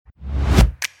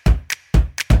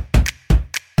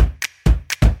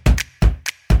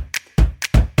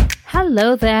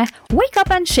Hello there. Wake up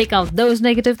and shake out those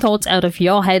negative thoughts out of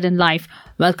your head in life.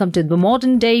 Welcome to the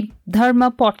Modern Day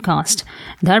Dharma podcast.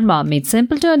 Dharma made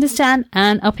simple to understand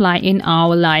and apply in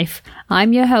our life.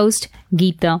 I'm your host,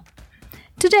 Geeta.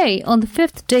 Today, on the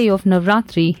 5th day of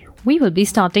Navratri, we will be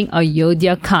starting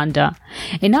Ayodhya Kanda.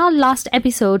 In our last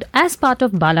episode, as part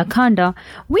of Balakanda,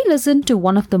 we listened to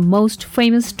one of the most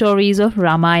famous stories of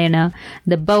Ramayana,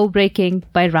 the bow breaking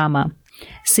by Rama,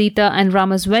 Sita and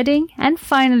Rama's wedding, and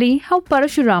finally how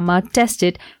Parashurama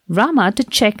tested Rama to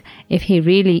check if he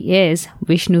really is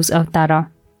Vishnu's Avatara.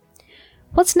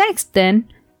 What's next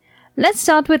then? Let's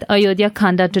start with Ayodhya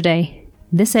Kanda today.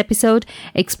 This episode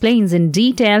explains in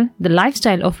detail the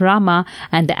lifestyle of Rama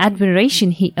and the admiration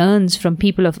he earns from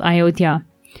people of Ayodhya.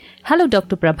 Hello,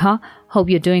 Dr. Prabha. Hope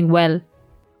you're doing well.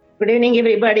 Good evening,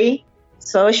 everybody.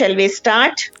 So, shall we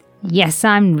start? Yes,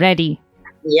 I'm ready.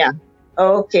 Yeah.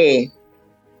 Okay.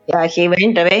 Yeah, he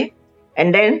went away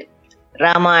and then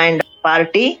Rama and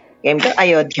party came to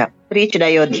Ayodhya, reached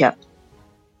Ayodhya.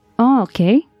 Oh,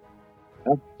 okay.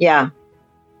 Yeah.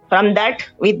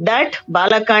 With that,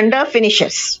 Balakanda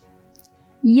finishes.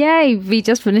 Yay, we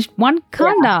just finished one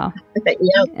Kanda.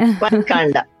 Yeah, one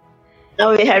Kanda.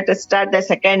 Now we have to start the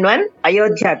second one,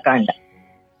 Ayodhya Kanda.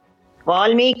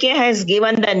 Valmiki has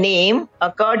given the name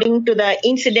according to the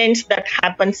incidents that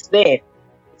happens there.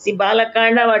 See,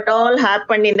 Balakanda, what all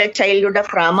happened in the childhood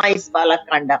of Rama is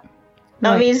Balakanda.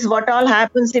 Now is what all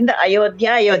happens in the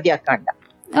Ayodhya Kanda.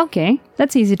 Okay,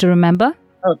 that's easy to remember.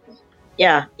 Okay.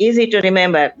 Yeah, easy to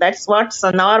remember. That's what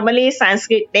normally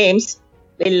Sanskrit names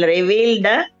will reveal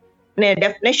the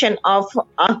definition of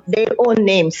their own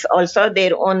names, also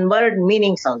their own word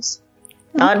meanings also.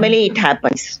 Okay. Normally it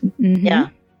happens. Mm-hmm. Yeah.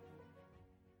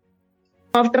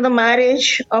 After the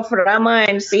marriage of Rama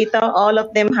and Sita, all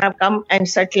of them have come and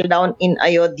settled down in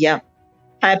Ayodhya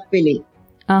happily.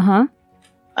 Uh-huh.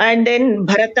 And then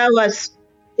Bharata was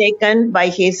taken by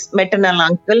his maternal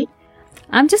uncle.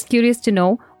 I'm just curious to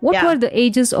know, what were the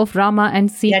ages of Rama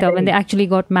and Sita when they actually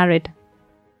got married?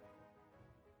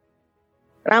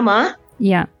 Rama?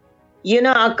 Yeah. You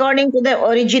know, according to the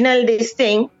original this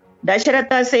thing,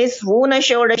 Dasharatha says, Vuna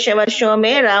Shodasha Varsho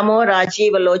me Ramo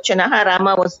Rajiva Lochanaha.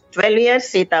 Rama was 12 years,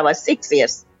 Sita was 6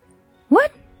 years.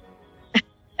 What?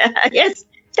 Yes,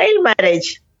 child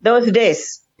marriage, those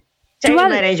days. Child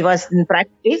marriage was in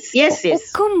practice. Yes. Oh,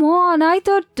 come on. I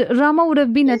thought Rama would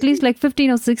have been at least like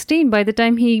 15 or 16 by the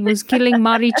time he was killing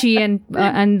Marichi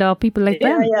and people like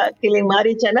that. Yeah, killing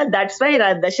Marichana. That's why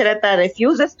Dasharatha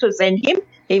refuses to send him.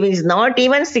 He was not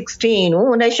even 16.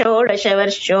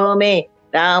 Unashodashavarsho me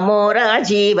Ramo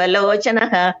Rajiva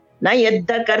Lochanaha na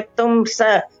yadda kartum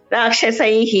sa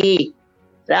rakshasaihi.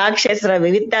 With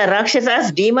the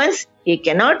Rakshasas, demons, he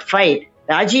cannot fight.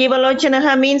 Rajiva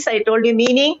Lochanaha means, I told you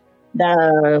meaning,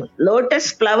 the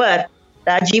lotus flower,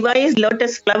 Rajiva is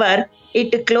lotus flower,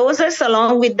 it closes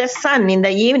along with the sun in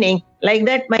the evening. Like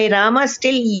that, my Rama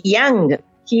still young.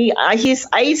 His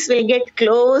eyes will get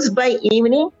closed by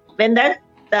evening when the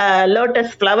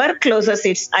lotus flower closes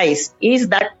its eyes. He is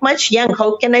that much young.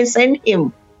 How can I send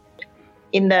him?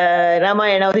 In the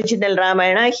Ramayana, original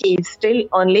Ramayana, he is still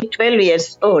only 12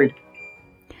 years old.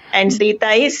 And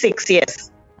Sita is 6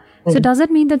 years. So does that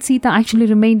mean that Sita actually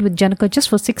remained with Janaka just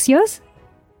for 6 years?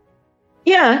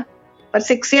 Yeah, for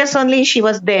 6 years only she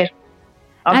was there.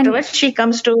 Afterwards,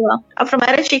 after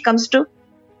marriage, she comes to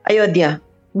Ayodhya.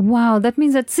 Wow, that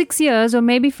means that 6 years or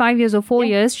maybe 5 years or 4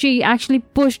 years, she actually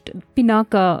pushed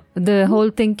Pinaka, the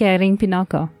whole thing carrying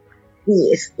Pinaka.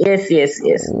 Yes.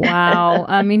 Wow,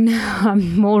 I mean,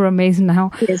 I'm more amazed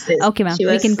now. Yes. Okay, ma'am,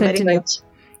 we can continue.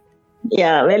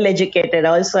 Yeah, well educated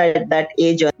also at that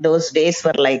age. Those days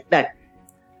were like that.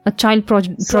 A child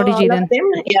prodigy then.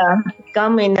 Them,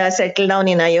 come in, settle down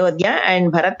in Ayodhya,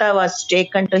 and Bharata was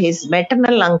taken to his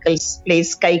maternal uncle's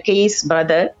place, Kaikeyi's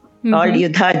brother, called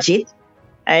Yudhajit,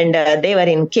 and they were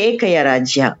in Kekaya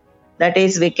Rajya. That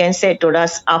is, we can say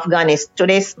today's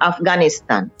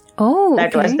Afghanistan. Oh,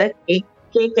 that was the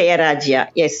Kekaya Rajya.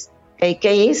 Yes,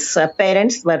 Kaikeyi's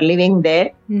parents were living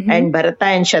there, and Bharata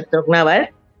and Shatrughna were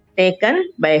taken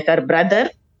by her brother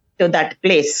to that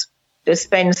place to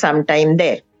spend some time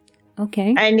there.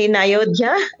 Okay. And in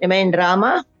Ayodhya remained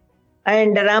Rama.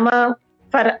 And Rama,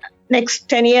 for next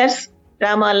 10 years,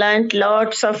 Rama learned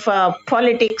lots of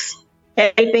politics,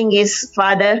 helping his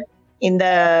father in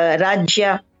the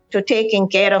Rajya to taking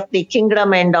care of the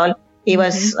kingdom and all. He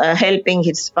was helping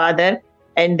his father,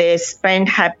 and they spent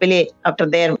happily after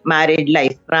their married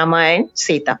life, Rama and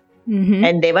Sita.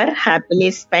 And they were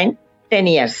happily spent 10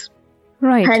 years.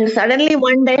 Right. And suddenly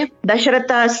one day,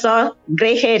 Dasharatha saw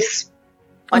grey hairs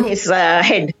on his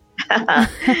head.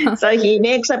 So he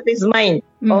makes up his mind.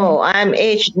 Oh, I am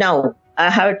aged now. I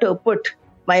have to put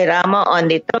my Rama on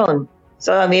the throne.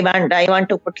 So I want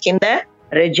to put him the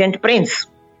regent prince.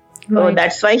 So Right.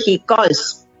 that's why he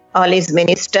calls all his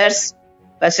ministers,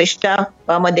 Vasishta,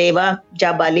 Vamadeva,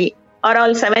 Jabali, or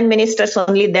all 7 ministers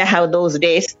only they have those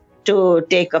days to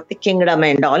take up the kingdom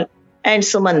and all. And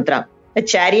Sumantra. The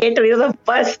charioteer is the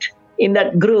first in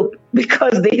that group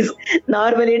because these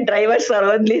normally drivers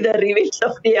are only the reveals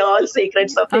of the all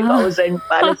secrets of the house and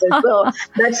palaces. So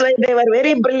that's why they were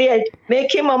very brilliant.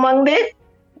 Make him among the,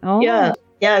 Oh, yeah,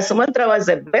 Sumantra was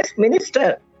the best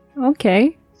minister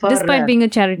okay. for Despite being a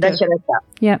charioteer. Dasharatha.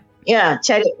 Yeah. Yeah,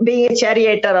 being a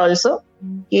charioteer also,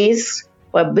 he is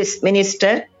a best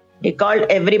minister. He called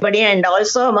everybody and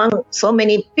also among so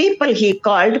many people he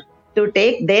called to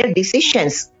take their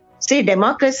decisions. See,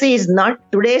 democracy is not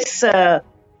today's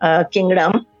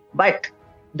kingdom, but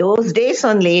those days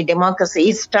only democracy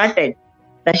is started.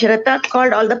 Dasharatha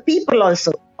called all the people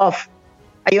also of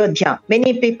Ayodhya.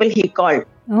 Many people he called.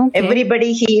 Okay.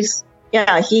 Everybody he is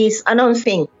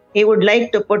announcing he would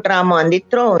like to put Rama on the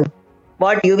throne.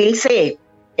 What you will say?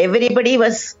 Everybody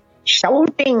was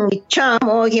shouting,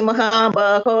 Ichchamo hi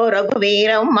mahabaho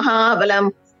raghuveeram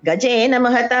mahabalam gajena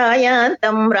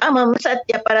mahatayantam ramam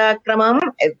satya parakramam.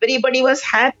 Everybody was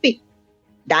happy,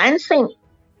 dancing.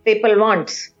 People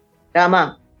want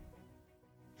Rama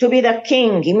to be the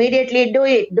king. Immediately do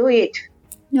it.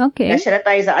 Okay.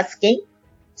 Dasharatha is asking,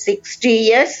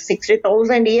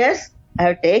 60,000 years, I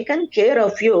have taken care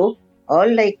of you, all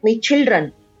like me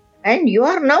children. And you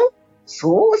are now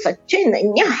such in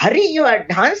a hurry, you are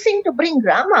dancing to bring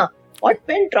Rama. What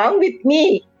went wrong with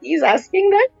me? He is asking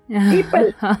that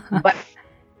people. But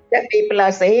the people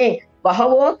are saying,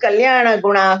 Bahavo kalyana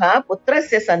gunaha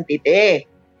putrasya santite.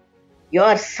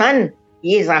 Your son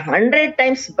is 100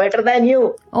 times better than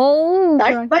you. Oh,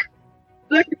 That right. much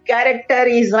good character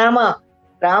is Rama.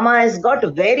 Rama has got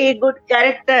very good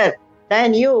character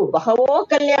than you. Bahavo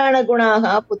kalyana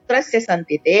gunaha putrasya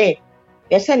santite.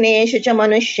 Yasaneshu cha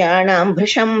manushyanam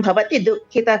bhrisham bhavati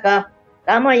dukkhitaka.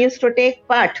 Rama used to take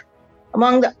part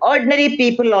among the ordinary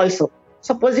people also.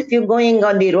 Suppose if you're going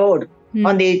on the road,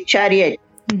 on the chariot,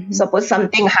 suppose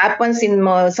something happens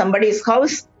in somebody's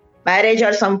house, marriage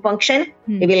or some function,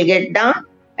 he will get down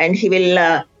and he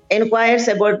will inquires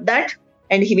about that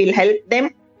and he will help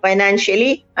them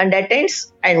financially and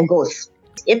attends and goes.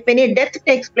 If any death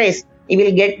takes place, he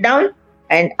will get down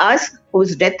and ask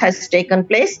whose death has taken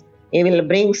place. He will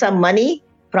bring some money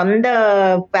from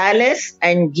the palace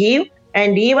and give,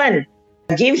 and even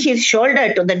give his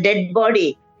shoulder to the dead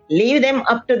body, leave them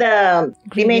up to the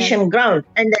cremation ground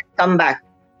and then come back.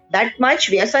 That much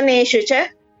vyasaneshu cha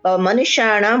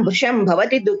manushyanam bhusham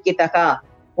bhavati dukkitaka.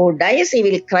 Who dies, he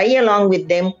will cry along with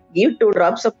them, give 2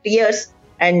 drops of tears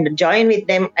and join with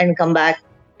them and come back.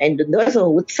 And those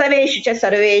utsaveshu cha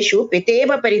sarveshu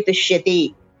piteva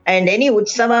paritushyati. And any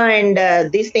utsava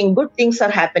and these things, good things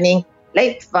are happening.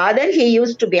 Like father, he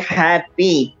used to be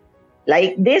happy.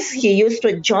 Like this, he used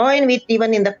to join with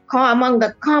even in the among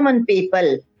the common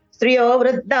people. Striyo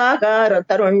vriddaka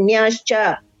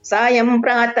tarunyascha sayam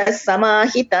prata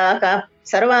samahitaka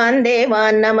sarvan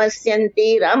devan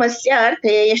namasyanti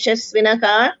ramasyarthe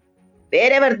yashasvinaka.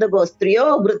 Wherever they go,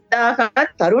 striyo vriddaka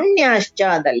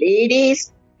tarunyascha, the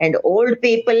ladies and old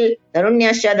people,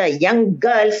 tarunyascha, the young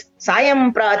girls,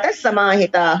 sayam prata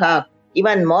samahitaha.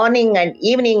 Even morning and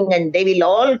evening, and they will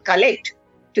all collect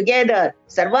together.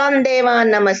 Sarvam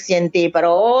devan namasyanti. For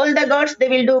all the gods, they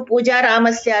will do puja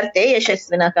ramasyarthe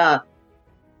yashasvinaka.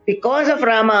 Because of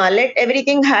Rama, let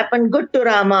everything happen good to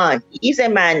Rama. He is a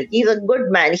man. He is a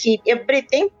good man.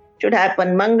 Everything should happen.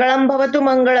 Mangalam bhavatu,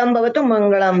 mangalam bhavatu,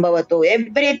 mangalam bhavatu.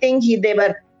 Everything they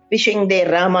were wishing their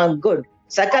Rama good.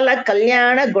 Sakala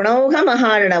kalyana gunauha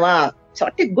maharnava.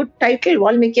 What a good title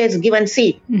Valmiki has given.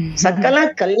 See,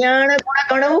 Sakala kalyana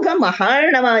gunauha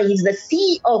maharnava is the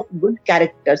sea of good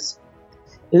characters.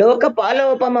 Loka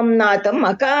palopamam natam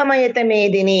akamayata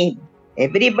medini.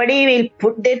 Everybody will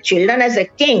put their children as a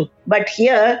king. But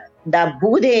here, the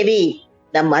Bhudevi,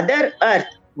 the Mother Earth,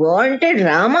 wanted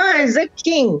Rama as a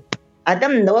king.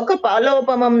 Adam loka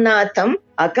palopamam natam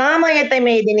akamayata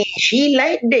medini. She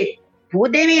liked it.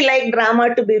 Bhudevi liked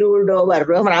Rama to be ruled over.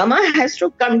 Rama has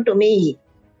to come to me.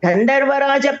 Gandharva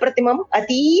Raja Pratimam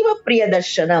Ativa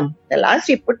Priyadarshanam. The last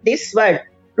we put this word.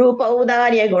 Rupa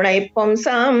Udarya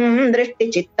Gunaipamsam Drishti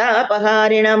Chitta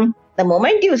Paharinam. The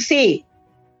moment you see,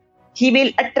 he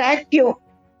will attract you.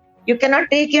 You cannot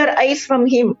take your eyes from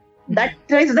him. That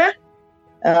is the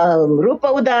Rupa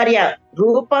Udarya.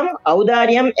 Rupam,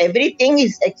 Audaryam, everything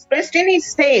is expressed in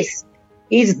his face.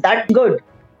 He is that good.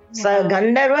 So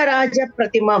Gandharva Raja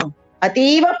Pratimam.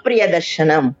 Ativa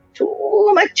Priyadarshanam.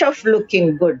 Too much of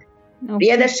looking good. Okay.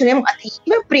 Priyadarshanam,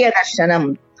 Ativa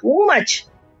Priyadarshanam. Too much.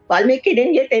 Valmiki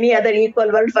didn't get any other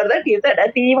equal word for that. He said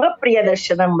Ativa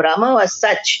Priyadarshanam. Rama was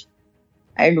such.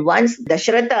 And once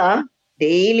Dasharatha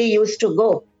daily used to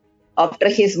go after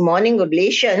his morning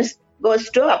oblations, goes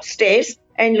to upstairs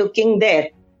and looking there.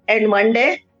 And one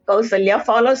day Kausalya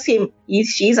follows him.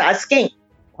 She's asking,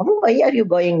 "Oh, why are you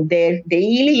going there?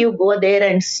 Daily you go there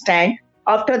and stand.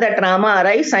 After that Rama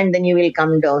arrives and then you will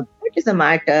come down. What is the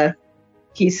matter?"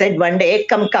 He said one day,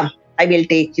 come, I will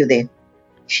take you there.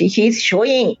 He's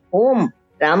showing whom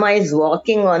Rama is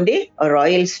walking on the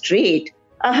royal street.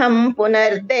 Aham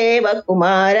punardeva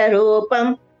kumara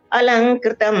rupam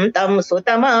alankritam tam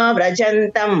sutama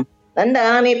vrajantam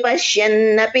nandami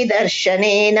pashyannapi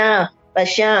darshanena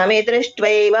pashyami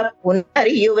drishtvaiva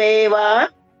punaryuveva.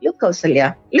 Look,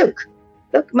 Kausalya, look,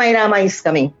 my Rama is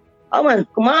coming. Aham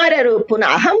kumara rupam,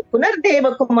 aham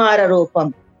punardeva kumara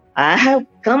rupam. I have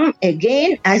come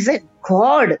again as a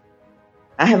god.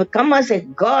 I have come as a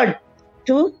god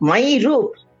to my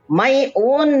roop. My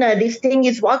own, this thing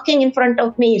is walking in front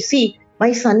of me. See,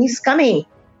 my son is coming.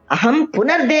 Aham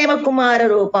punardeva kumara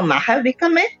roopam. I have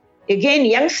become again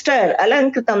youngster.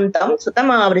 Alankritam tam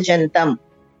sutamavrajantam.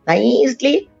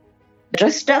 Nicely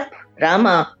dressed up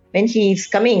Rama when he is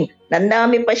coming.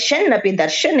 Nandami pashyannapi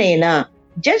darshanena.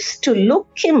 Just to look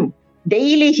him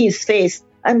daily his face.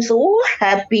 I'm so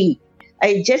happy.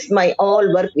 My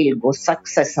all work will go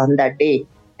success on that day.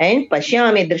 And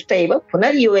pashyami drishtaiva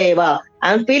punaryuveva.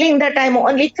 I'm feeling that I'm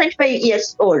only 25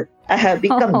 years old. I have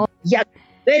become young,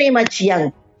 very much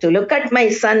young. To look at my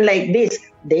son like this,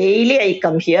 daily I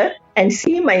come here and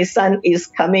see my son is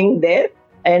coming there,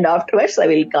 and afterwards I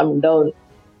will come down.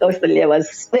 Kausalya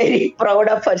was very proud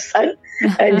of her son,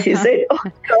 and she said,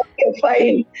 okay,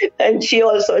 fine. And she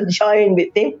also joined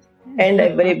with him, and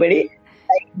everybody.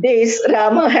 Like this,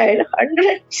 Rama had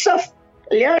hundreds of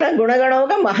Kalyana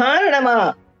Gunaganoga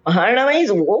Maharanama. Maharanama is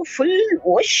a full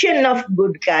ocean of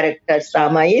good characters.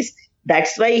 Rama is.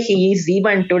 That's why he is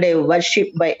even today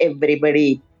worshipped by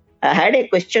everybody. I had a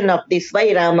question of this,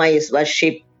 why Rama is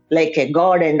worshipped like a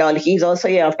god and all. He is also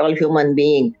a after all human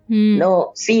being.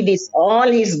 No, see this, all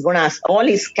his gunas, all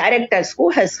his characters,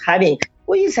 who is having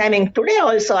today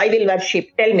also I will worship.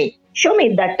 Tell me, show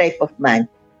me that type of man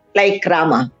like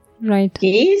Rama. Right.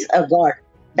 He is a god.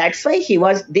 That's why he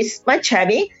was this much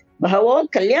having Bhavo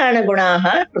Kalyana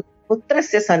Gunaha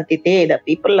Putrasya Santite. The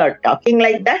people are talking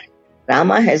like that.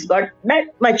 Rama has got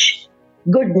that much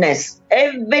goodness.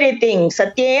 Everything.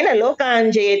 Satyena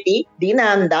Lokanjayati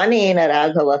Dinam Danena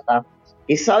Raghavaka.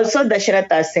 This also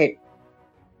Dasharatha said.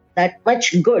 That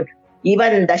much good.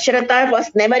 Even Dasharatha was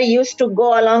never used to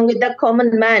go along with the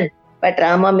common man. But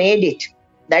Rama made it.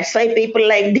 That's why people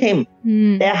liked him.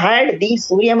 They had, these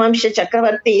Suryavamsha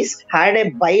Chakravartis had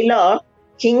a bylaw,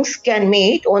 kings can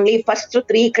meet only first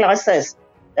 3 classes,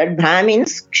 that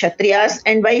Brahmins, Kshatriyas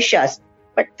and Vaishyas.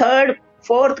 But 3rd,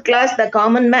 4th class, the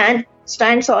common man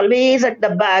stands always at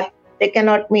the back. They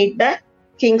cannot meet the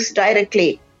kings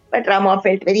directly. But Rama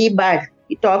felt very bad.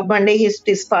 He talked one day to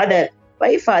his father.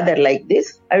 Why father like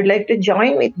this? I would like to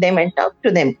join with them and talk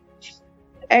to them.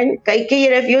 And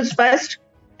Kaikeyi refused first.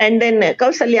 And then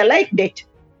Kausalya liked it.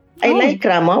 I like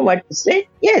Rama, what you say?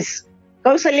 Yes.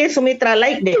 Kausalya, Sumitra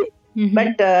liked it.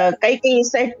 But Kaikeyi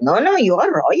said, no, you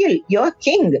are royal. You are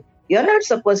king. You are not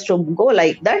supposed to go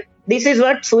like that. This is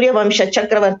what Suryavamsha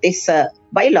Chakravarti's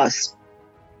bylaws.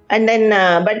 And then,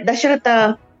 but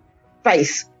Dasharatha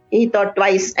twice. He thought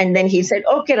twice and then he said,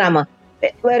 okay, Rama,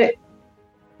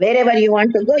 wherever you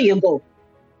want to go, you go.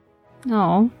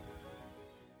 Oh.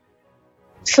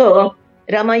 So,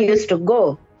 Rama used to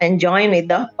go and join with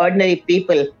the ordinary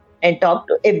people and talk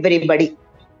to everybody.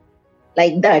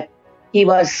 Like that. He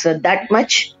was that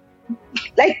much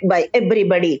liked by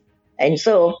everybody. And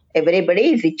so,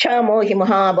 everybody is Ichha Mohi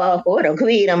Mahabaho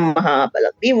Raghuviram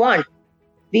Mahabala. We want.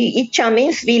 Ichha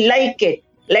means we like it.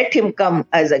 Let him come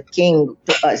as a king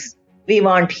to us. We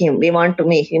want him. We want to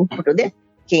make him to the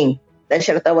king.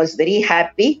 Dasharatha was very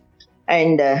happy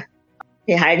and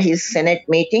he had his Senate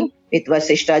meeting with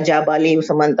Vasishtha, Jabali,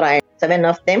 Sumantra, and 7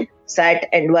 of them sat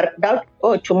and worked out,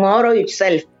 tomorrow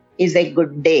itself is a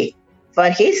good day for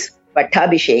his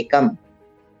Pattabhishekam.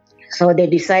 So they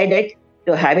decided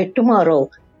to have it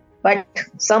tomorrow. But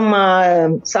some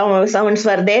were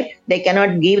there, they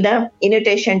cannot give the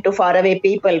invitation to faraway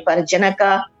people. For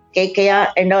Janaka,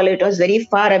 Kekeya and all, it was very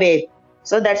far away.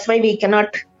 So that's why we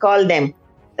cannot call them.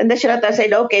 Then Dasharatha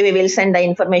said, okay, we will send the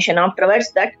information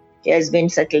afterwards that he has been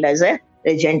settled as a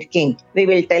regent king. We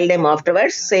will tell them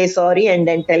afterwards, say sorry and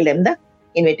then tell them the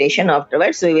invitation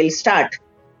afterwards. We will start.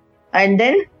 And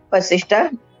then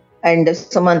Vasishtha and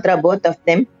Sumantra, both of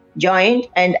them joined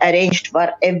and arranged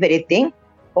for everything.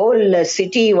 Whole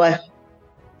city was,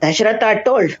 Dasharatha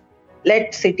told,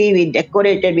 let city be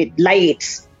decorated with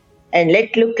lights and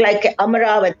let look like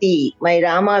Amaravati. My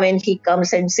Rama, when he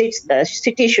comes and sits, the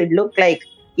city should look like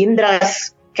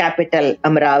Indra's capital,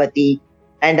 Amaravati,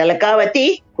 and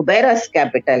Alakavati, Kubera's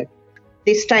capital.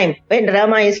 This time, when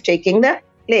Rama is taking the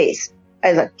place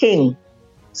as a king.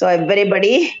 So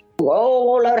everybody,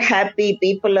 all are happy,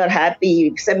 people are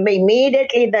happy. So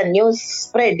immediately the news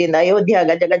spread in Ayodhya,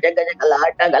 gaja, gaja, gaja,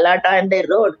 galata, galata, and they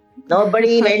rode.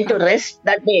 Nobody went to rest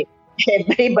that day.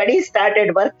 Everybody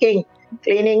started working,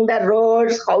 cleaning the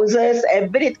roads, houses,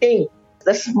 everything.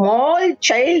 The small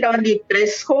child on the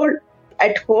threshold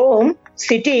at home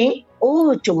sitting,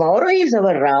 oh, tomorrow is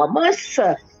our Rama's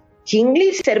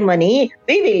kingly ceremony.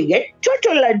 We will get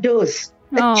chocho laddus.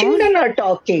 The children are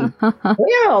talking.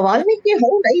 Valmiki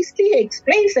how nicely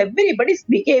explains everybody's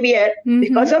behavior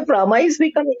because of Rama is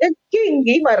becoming a king.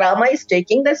 Rama is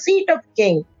taking the seat of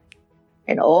king.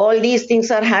 And all these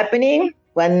things are happening.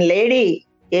 One lady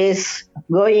is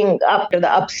going up to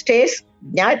the upstairs.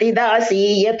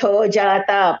 Jnatidasi yatho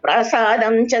jata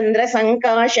prasadam chandra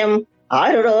sankasham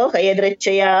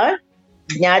arurohayadrichaya.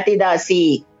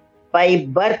 Jnatidasi. By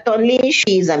birth only,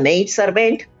 she is a maid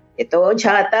servant. Yatho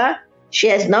jata. She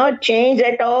has not changed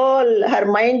at all. Her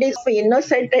mind is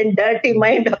innocent and dirty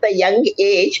mind of the young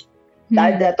age.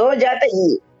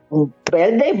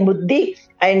 Buddhi,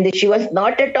 and she was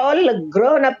not at all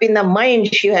grown up in the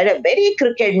mind. She had a very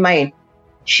crooked mind.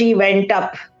 She went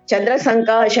up. Chandra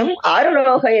Sankasham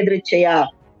Aruroha Yadrichaya.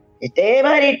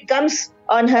 Whatever it comes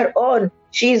on her own,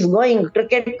 she is going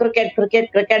crooked,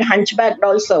 hunchbacked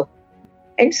also.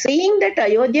 And seeing that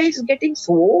Ayodhya is getting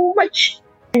so much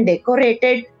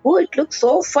decorated, oh, it looks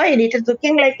so fine. It is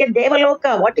looking like a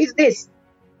Devaloka. What is this?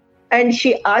 And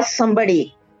she asked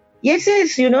somebody, yes,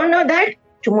 you don't know that?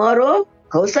 Tomorrow,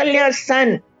 Kausalya's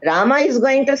son, Rama is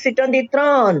going to sit on the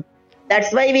throne.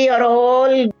 That's why we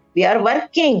are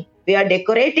working, we are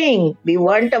decorating. We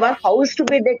want our house to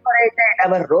be decorated,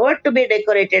 our road to be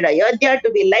decorated, Ayodhya to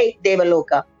be like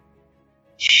Devaloka.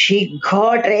 She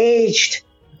got raged.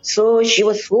 So she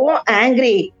was so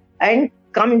angry and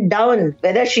come down,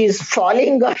 whether she is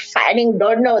falling or standing,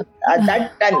 don't know.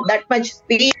 That much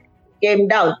speed came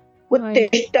down.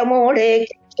 Uttishtamode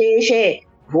keshe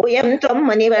bhuyam tvam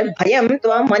manivar bhayam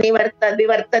tvam manivartad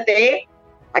vivartate.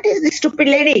 What is this stupid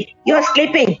lady? You are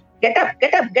sleeping. Get up.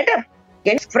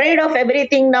 Get afraid of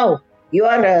everything now. Your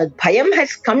bhayam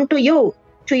has come to you,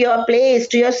 to your place,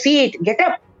 to your seat. Get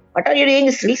up. What are you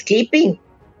doing? Still sleeping.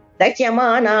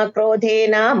 Dakyamana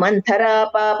krodhena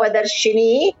manthara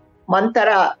papadarshini.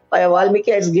 Manthara,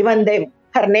 Valmiki has given them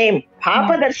her name,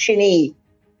 Papadarshini.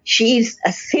 She is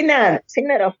a sinner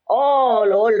of all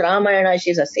Ramayana. She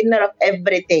is a sinner of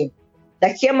everything.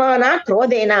 Dakyamana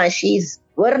Krodena, she is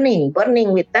burning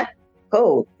with the,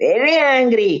 very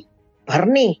angry,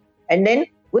 burning. And then,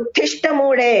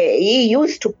 Uttishtamode, you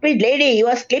stupid lady, you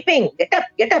are sleeping. Get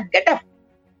up.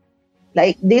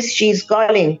 Like this, she is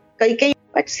calling. Kaikeyi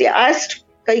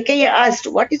asked,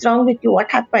 what is wrong with you?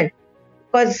 What happened?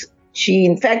 Because she,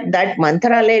 in fact, that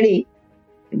Manthara lady,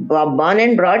 born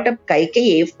and brought up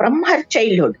Kaikeyi from her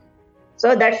childhood.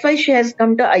 So that's why she has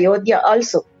come to Ayodhya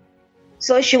also.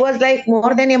 So she was like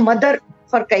more than a mother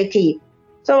for Kaikeyi.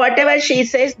 So whatever she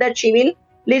says, that she will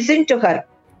listen to her.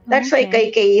 That's why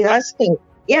Kaikeyi is asking.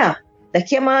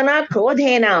 Dakyamana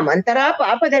Krodhena Manthara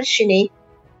Papadarshini.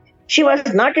 She was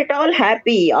not at all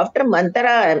happy after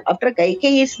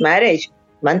Kaikeyi's marriage.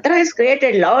 Manthara has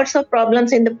created lots of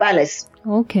problems in the palace.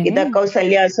 Okay. The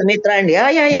Kausalya, Sumitra,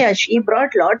 and she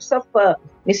brought lots of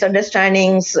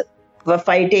misunderstandings,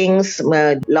 fightings,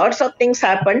 lots of things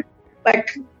happened.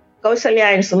 But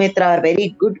Kausalya and Sumitra are very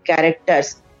good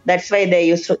characters. That's why they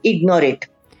used to ignore it.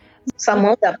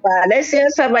 Somehow the palace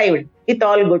has survived with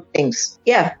all good things.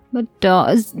 Yeah. But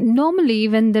normally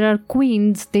when there are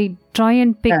queens, they try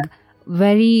and pick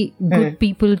very good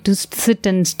people to sit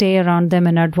and stay around them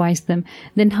and advise them.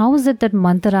 Then how is it that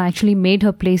Manthara actually made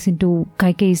her place into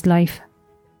Kaikeyi's life?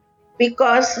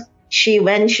 Because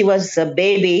when she was a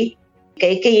baby,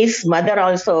 Kaikeyi's mother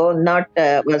also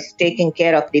was taking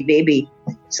care of the baby.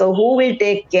 So who will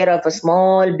take care of a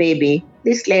small baby?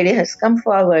 This lady has come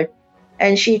forward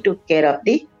and she took care of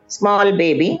the small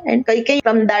baby. And Kaikeyi,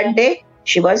 from that day,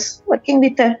 she was working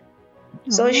with her.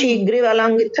 So she grew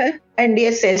along with her and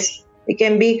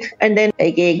became big, and then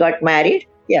Kaikeyi got married.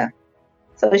 Yeah.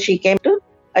 So she came to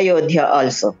Ayodhya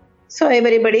also. So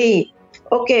everybody,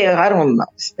 her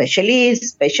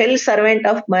special servant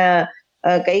of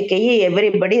Kaikeyi,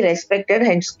 everybody respected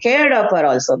and scared of her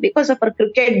also because of her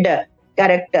crooked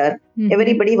character.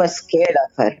 Everybody was scared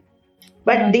of her.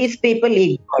 But these people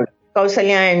ignored.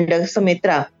 Kausalya and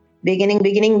Sumitra,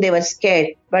 beginning they were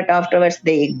scared, but afterwards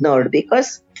they ignored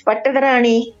because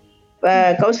Pattadarani,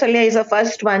 Kausalya is the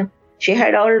first one. She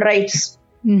had all rights.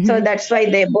 So that's why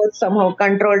they both somehow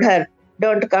controlled her.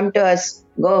 Don't come to us.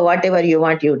 Go whatever you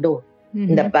want, you do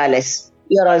in the palace.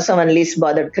 You are also one least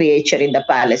bothered creature in the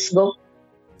palace. Go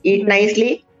eat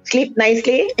nicely, sleep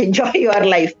nicely, enjoy your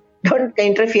life. Don't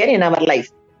interfere in our life.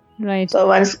 Right. So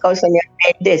once Kausalya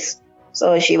made this,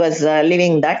 so she was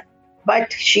living that.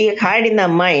 But she had in her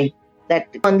mind that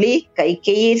only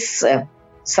Kaikeyi's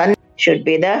son should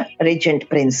be the regent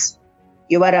prince.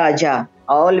 Yuvaraja.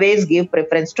 Always give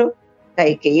preference to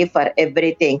Kaikeyi for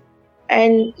everything.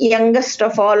 And youngest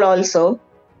of all also.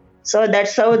 So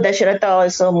that's how Dasharatha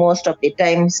also most of the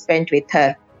time spent with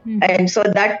her. And so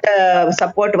that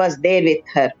support was there with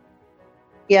her.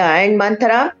 Yeah, and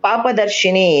Manthara,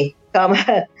 Papadarshini,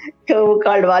 who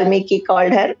called Valmiki,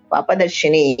 called her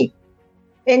Papadarshini.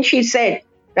 When she said,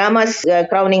 Rama's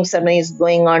crowning ceremony is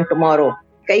going on tomorrow,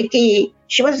 Kaikeyi,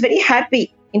 she was very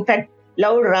happy. In fact,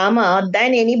 loved Rama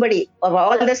than anybody. Of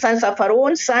all the sons of her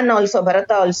own son also,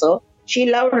 Bharata also,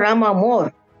 she loved Rama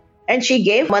more. And she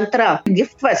gave Manthara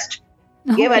gift first.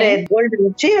 Gave her a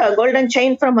golden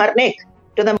chain from her neck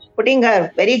to them, putting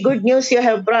her, very good news you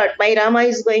have brought. My Rama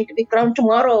is going to be crowned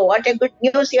tomorrow. What a good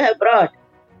news you have brought.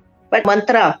 But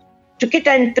Manthara took it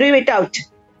and threw it out.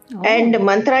 And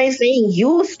Manthara is saying,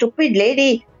 you stupid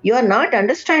lady, you are not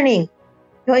understanding.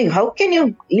 How can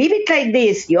you leave it like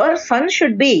this? Your son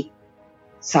should be.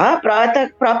 Sa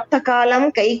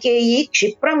praptakalam Kaikeyi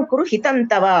kshipram kuru hitam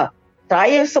tava.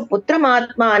 Trayasa putram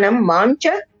atmanam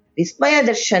mamcha vismaya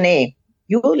darshane.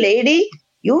 You lady,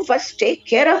 you first take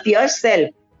care of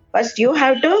yourself. First you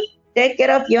have to take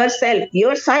care of yourself.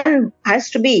 Your son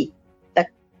has to be the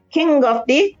king of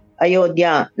the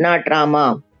Ayodhya, not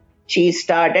Rama. She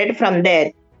started from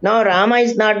there. No, Rama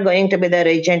is not going to be the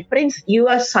regent prince.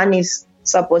 Your son is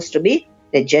supposed to be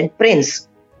regent prince.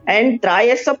 And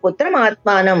Trayasa Putram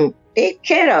Atmanam, take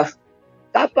care of,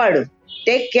 Kapadu,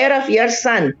 take care of your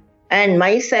son and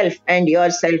myself and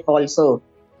yourself also.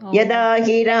 Yada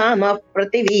hi Rama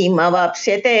prativim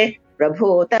avapsyate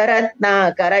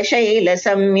prabhotaratna karashaila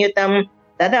samyutam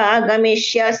tada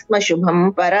gamishyasma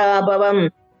shubham parabhavam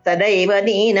tadaiva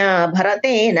dina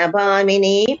bharatena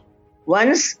bhamini.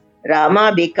 Once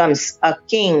Rama becomes a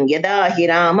king, yada hi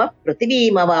Rama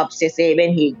prativim avapsyate,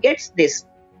 when he gets this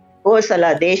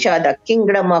Kosala Desha, the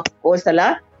kingdom of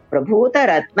Kosala, Prabhuta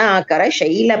Ratna Kara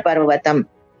Shaila Parvatam.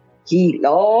 He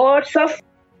lots of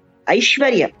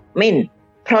Aishwarya,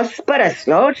 prosperous,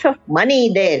 lots of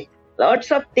money there,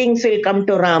 lots of things will come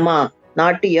to Rama,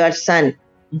 not to your son.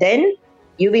 Then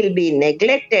you will be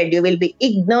neglected, you will be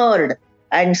ignored.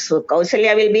 And so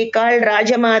Kausalya will be called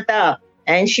Rajamata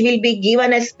and she will be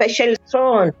given a special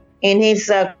throne in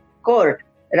his court.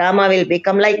 Rama will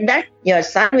become like that, your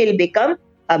son will become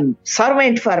a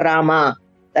servant for Rama.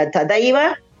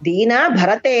 Tadaiva Dina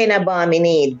Bharatena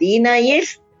Bhamini. Dina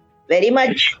is very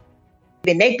much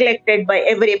neglected by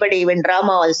everybody, even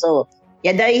Rama also.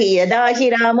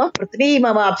 Yadahi Rama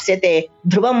Prithvimavapsyate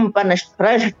Dhruvam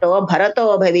Prashto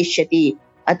Bharato Bhavishyati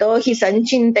Atohi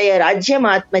Sanchintaya Rajyam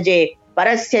Atmaje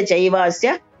Parasya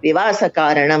Chaivasya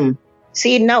Vivasakaranam.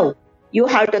 See now, you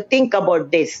have to think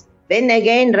about this. When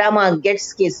again Rama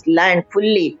gets his land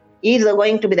fully, he is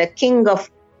going to be the king of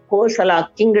Kosala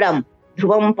kingdom.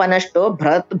 Dhruvam Panashto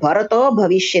Bharato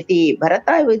Bhavishyati.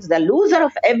 Bharata is the loser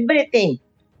of everything.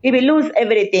 He will lose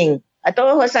everything.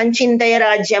 Atoha Sanchintaya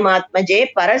Rajyam Atmaje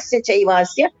Parasya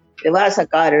Chaivasya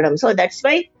Vivasakaranam. So that's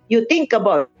why you think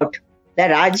about the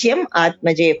Rajyam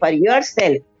Atmaje for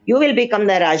yourself. You will become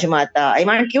the Rajmata. I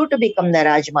want you to become the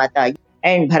Rajmata.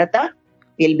 And Bharata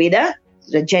will be the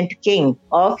regent king.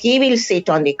 He will sit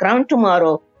on the crown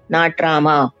tomorrow, not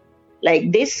Rama.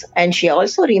 Like this. And she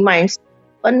also reminds,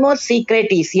 one more secret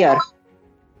is here.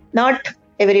 Not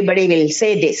everybody will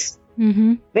say this.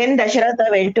 When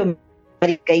Dasharatha went to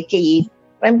marry Kaikeyi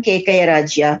from Keikaya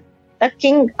Rajya, the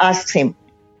king asks him,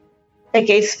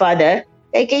 Kaikeyi's father,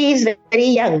 Kaikeyi is very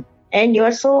young and you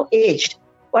are so aged.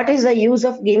 What is the use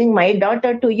of giving my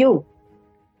daughter to you?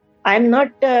 I am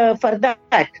not for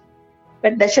that.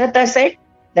 But Dasharatha said,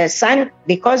 the son,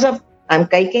 because of I'm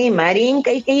Kaikeyi, marrying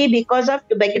Kaikeyi because of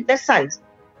to get the sons.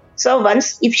 So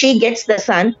once if she gets the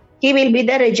son, he will be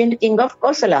the regent king of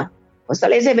Kosala.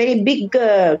 Kosala is a very big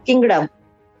kingdom.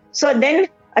 So then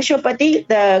Ashwapati,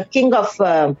 the king of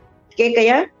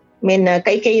Keikaya,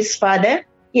 Kaikeyi's father,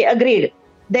 he agreed.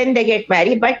 Then they get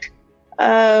married. But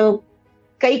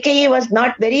Kaikeyi was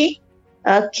not very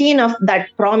keen of that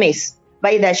promise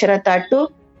by Dasharatha to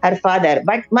her father,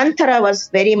 but Manthara was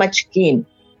very much keen.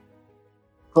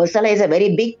 Kosala is a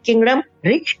very big kingdom,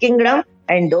 rich kingdom,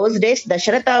 and those days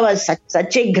Dasharatha was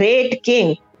such a great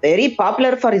king, very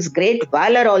popular for his great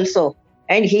valor also.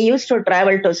 And he used to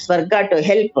travel to Svarga to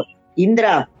help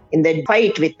Indra in the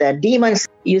fight with the demons.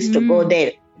 He used to go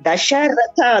there.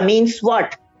 Dasharatha means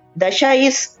what? Dasha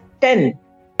is 10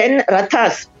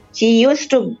 rathas. He used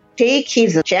to take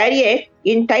his chariot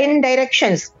in 10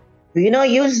 directions.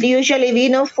 Usually we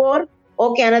know 4.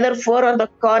 Okay, another 4 on the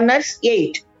corners,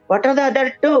 8. What are the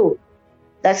other 2?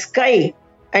 The sky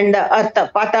and the earth,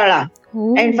 Patala.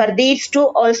 Oh. And for these 2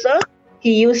 also,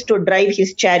 he used to drive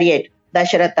his chariot,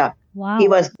 Dasharatha. Wow. He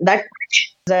was that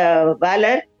much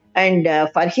valor, and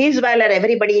for his valor,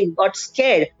 everybody got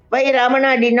scared. Why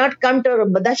Ramana did not come to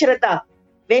Dasharatha?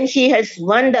 When he has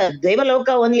won the Devaloka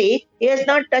only, he has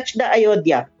not touched the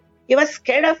Ayodhya. He was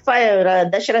scared of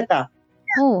Dasharatha.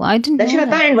 Oh, I didn't know Dasharatha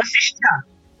that. and Vasishtha.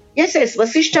 Yes,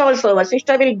 Vasishtha also.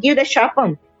 Vasishtha will give the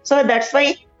Shapam. So that's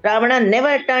why Ravana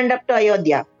never turned up to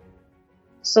Ayodhya.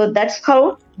 So that's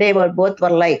how they both were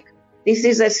like. This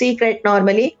is a secret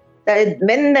normally. That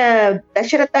when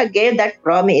Dasharatha gave that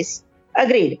promise,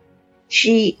 agreed.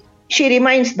 She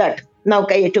reminds that. Now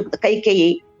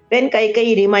Kaikeyi, when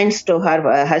Kaikeyi reminds to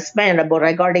her husband about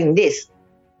regarding this.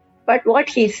 But what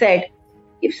he said,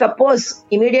 if suppose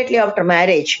immediately after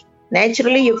marriage,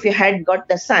 naturally if you had got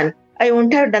the son, I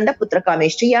wouldn't have done the Putra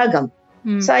Kameshti Yagam.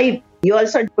 So you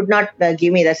also could not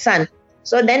give me the son.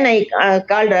 So then I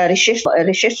called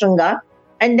Rishishringa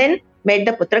and then made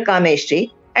the Putra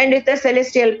Kameshti. And with the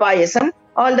celestial payasam,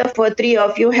 all the 3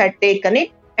 of you had taken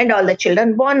it and all the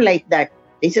children born like that.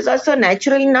 This is also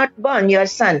naturally not born, your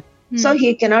son. So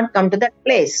he cannot come to that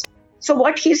place. So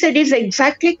what he said is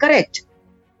exactly correct.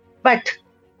 But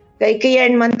Kaikeyi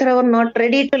and Manthara were not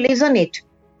ready to listen it.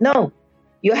 No,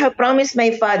 you have promised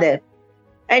my father.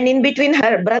 And in between,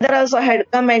 her brother also had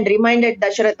come and reminded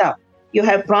Dasharatha, you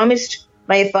have promised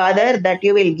my father that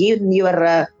you will give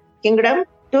your kingdom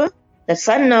to the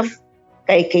son of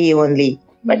Kaikeyi only.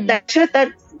 But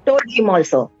Dasharatha told him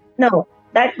also, no,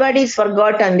 that word is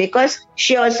forgotten because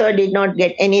she also did not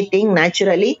get anything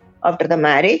naturally after the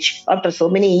marriage. After so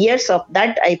many years of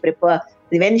that, I prepare.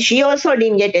 When she also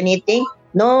didn't get anything,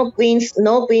 no queens,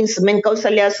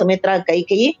 Kausalya, Sumitra,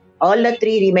 Kaikeyi, all the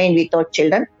 3 remained without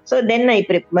children. So then I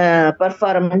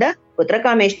performed the Putra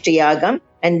Kameshti Yagam,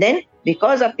 and then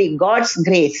because of the God's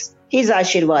grace, his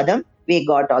Ashirvadam, we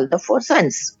got all the 4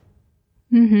 sons.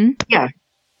 Yeah.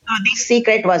 So this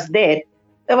secret was there.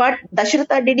 So what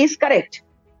Dasharatha did is correct.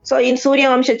 So in Surya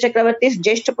Vamsha Chakravarti's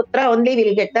Jeshta Putra only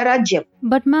will get the Rajyam.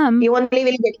 But ma'am, He only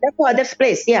will get the father's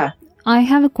place. Yeah. I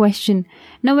have a question.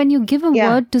 Now, when you give a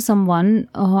word to someone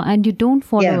and you don't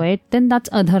follow it, then that's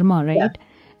adharma, right? Yeah.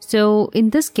 So,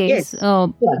 in this case,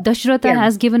 Dasharatha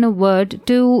has given a word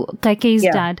to Kaikeyi's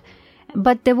dad,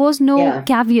 but there was no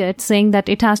caveat saying that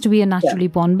it has to be a naturally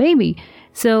born baby.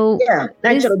 So,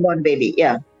 natural born baby.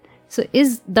 Yeah. So,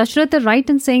 is Dasharatha right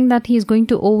in saying that he is going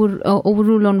to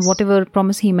overrule on whatever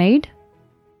promise he made?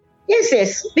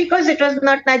 Yes, because it was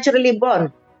not naturally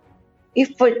born.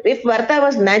 If Varta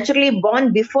was naturally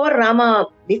born before Rama,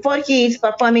 before he is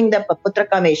performing the Putra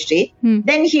Kameshti,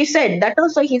 then he said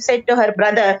to her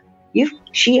brother, if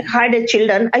she had a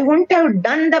children, I wouldn't have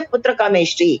done the Putra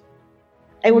Kameshti.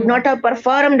 I would not have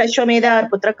performed Ashwamedha or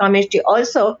Putra Kameshti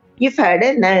also if I had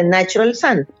a natural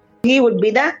son. He would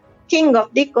be the king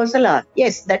of the Kosala.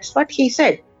 Yes, that's what he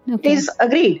said. Okay. It is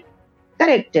agreed,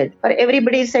 corrected. For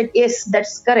everybody said, yes,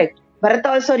 that's correct. Bharata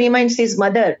also reminds his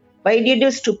mother, why did you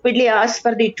stupidly ask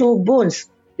for the 2 boons?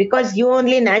 Because you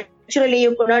only naturally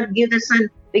you could not give the son,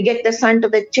 we get the son to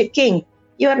the king.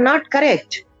 You are not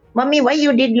correct. Mummy, why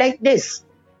you did like this?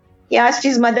 He asked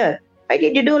his mother, why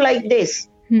did you do like this?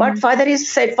 What father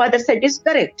said is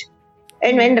correct.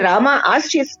 And when Rama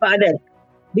asked his father,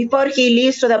 before he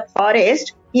leaves to the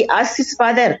forest, he asked his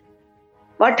father,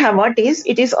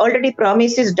 it is already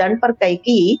promise is done for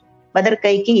Kaikeyi, Mother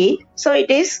Kaikeyi. So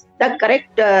it is the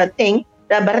correct thing.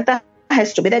 The Bharata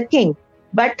has to be the king.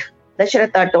 But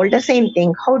Dasharatha told the same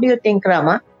thing. How do you think,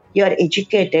 Rama? You are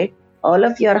educated. All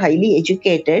of you are highly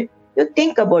educated. You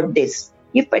think about this.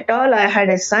 If at all I had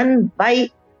a son by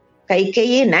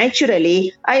Kaikeyi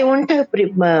naturally, I wouldn't have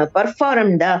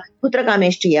performed the Putra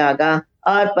Kameshti Yaga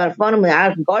or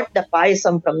got the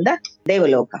Payasam from the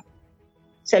Devaloka.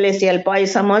 Celestial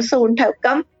Payasam also wouldn't have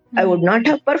come. I would not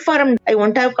have performed. I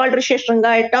wouldn't have called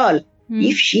Rishishringa at all.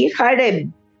 If she had a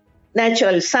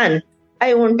natural son,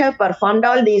 I wouldn't have performed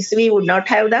all these. We would not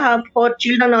have the 4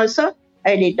 children also.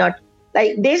 I did not.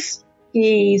 Like this,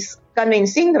 he is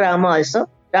convincing Rama also.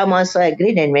 Rama also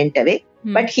agreed and went away.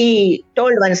 But he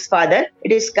told one's father,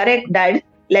 it is correct, Dad,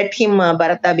 let him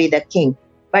Bharata be the king.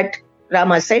 But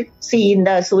Rama said, see, in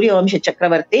the Surya Vamsha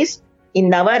Chakravartis,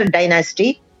 in our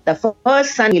dynasty, the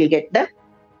first son will get the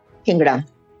kingdom.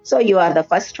 So you are the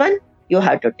first one, you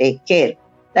have to take care.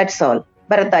 That's all.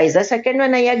 Bharata is the second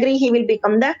one. I agree, he will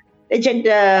become the legend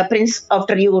prince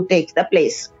after you take the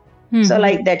place. So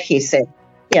like that he said.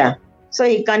 Yeah. So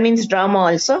he convinced Rama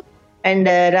also, and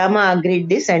Rama agreed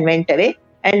this and went away.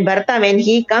 And Bharata, when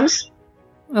he comes,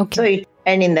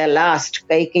 and in the last,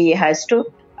 Kaikeyi has to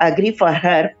agree for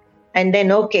her. And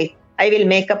then, okay, I will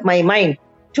make up my mind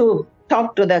to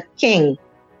talk to the king.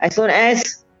 As soon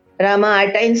as Rama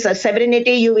attains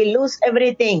sovereignty, you will lose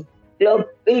everything. You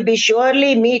will be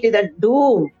surely meet the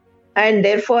doom. And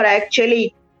therefore,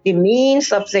 actually, the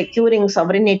means of securing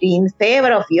sovereignty in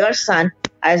favor of your son,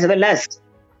 as well as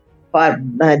for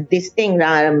this thing,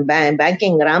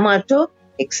 banking Rama to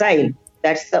exile.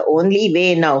 That's the only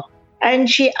way now. And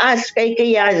she asked,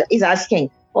 Kaikeyi is asking,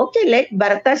 okay, let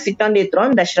Bharata sit on the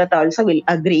throne. Dasharatha also will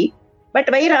agree.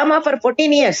 But why Rama for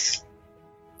 14 years?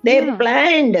 They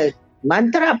planned,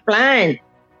 Manthara planned.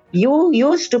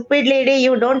 You stupid lady,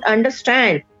 you don't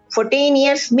understand. 14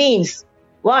 years means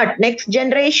what? Next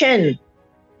generation.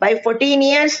 By 14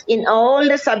 years, in all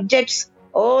the subjects,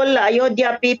 all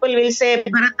Ayodhya people will say,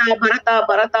 Bharata, Bharata,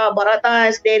 Bharata, Bharata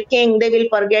as their king. They will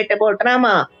forget about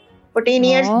Rama. 14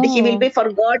 years, he will be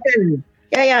forgotten.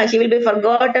 He will be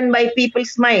forgotten by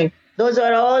people's mind. Those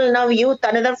are all now youth.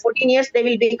 Another 14 years, they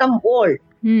will become old.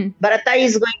 Bharata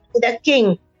is going to be the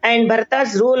king. And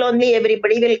Bharata's rule only,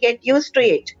 everybody will get used to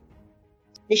it.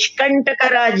 Nishkantaka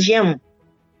Rajyam.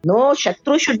 No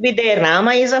Shatru should be there.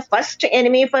 Rama is a first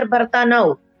enemy for Bharata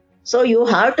now. So you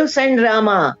have to send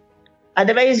Rama.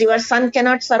 Otherwise, your son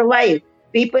cannot survive.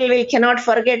 People cannot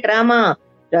forget Rama.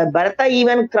 Bharata,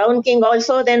 even crown king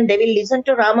also, then they will listen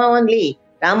to Rama only.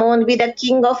 Rama won't be the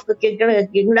king of the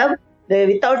kingdom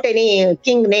without any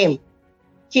king name.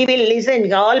 He will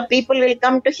listen. All people will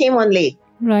come to him only.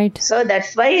 Right. So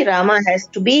that's why Rama has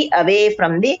to be away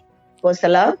from the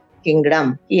Kosala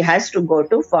kingdom. He has to go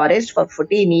to forest for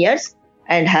 14 years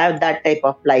and have that type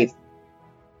of life.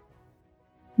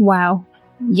 Wow.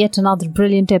 Yet another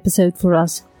brilliant episode for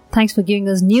us. Thanks for giving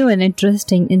us new and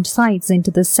interesting insights into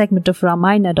this segment of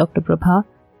Ramayana, Dr. Prabha.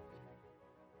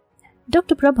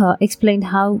 Dr. Prabha explained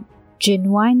how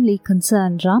genuinely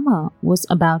concerned Rama was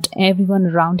about everyone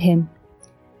around him.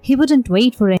 He wouldn't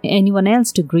wait for anyone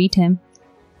else to greet him.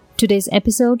 Today's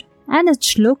episode and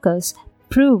its shlokas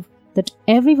prove that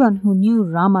everyone who knew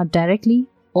Rama directly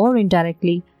or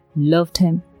indirectly loved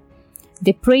him.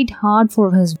 They prayed hard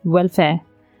for his welfare.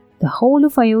 The whole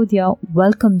of Ayodhya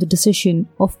welcomed the decision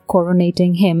of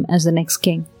coronating him as the next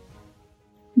king.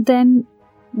 Then,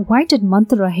 why did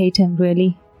Manthara hate him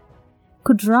really?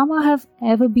 Could Rama have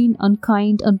ever been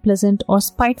unkind, unpleasant, or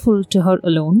spiteful to her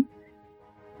alone?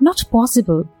 Not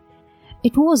possible.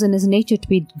 It was in his nature to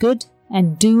be good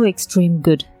and do extreme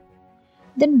good.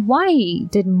 Then why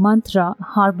did Manthara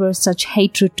harbor such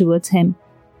hatred towards him?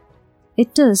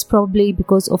 It is probably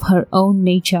because of her own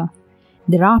nature.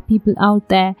 There are people out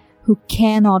there who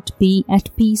cannot be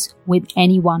at peace with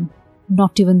anyone,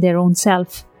 not even their own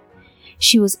self.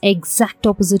 She was exact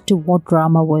opposite to what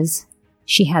Rama was.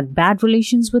 She had bad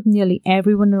relations with nearly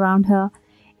everyone around her.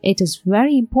 It is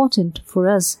very important for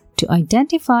us to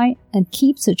identify and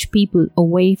keep such people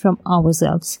away from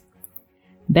ourselves.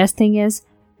 Best thing is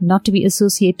not to be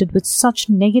associated with such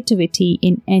negativity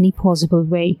in any possible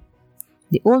way.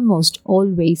 They almost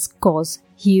always cause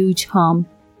huge harm.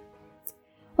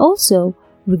 Also,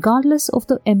 regardless of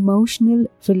the emotional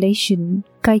relation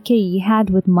Kaikeyi had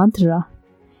with Manthara,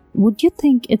 would you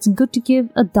think it's good to give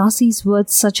a Dasi's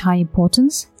words such high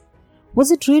importance?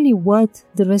 Was it really worth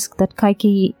the risk that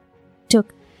Kaikeyi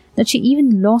took, that she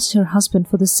even lost her husband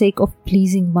for the sake of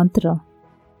pleasing Manthara?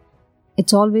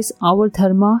 It's always our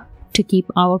dharma to keep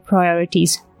our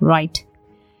priorities right.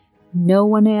 No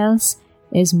one else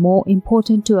is more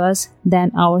important to us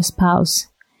than our spouse.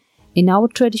 In our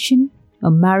tradition,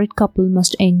 a married couple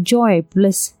must enjoy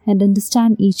bliss and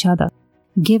understand each other.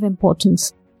 Give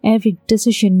importance. Every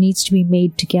decision needs to be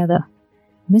made together.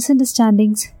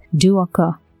 Misunderstandings do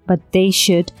occur, but they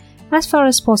should, as far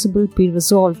as possible, be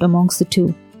resolved amongst the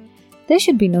two. There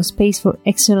should be no space for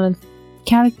external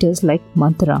characters like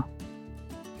Manthara.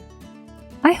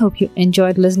 I hope you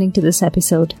enjoyed listening to this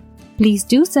episode. Please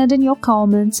do send in your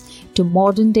comments to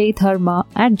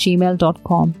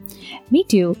moderndaydharma@gmail.com.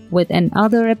 Meet you with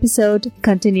another episode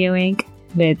continuing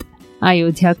with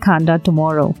Ayodhya Kanda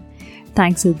tomorrow.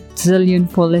 Thanks a zillion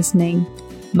for listening.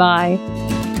 Bye.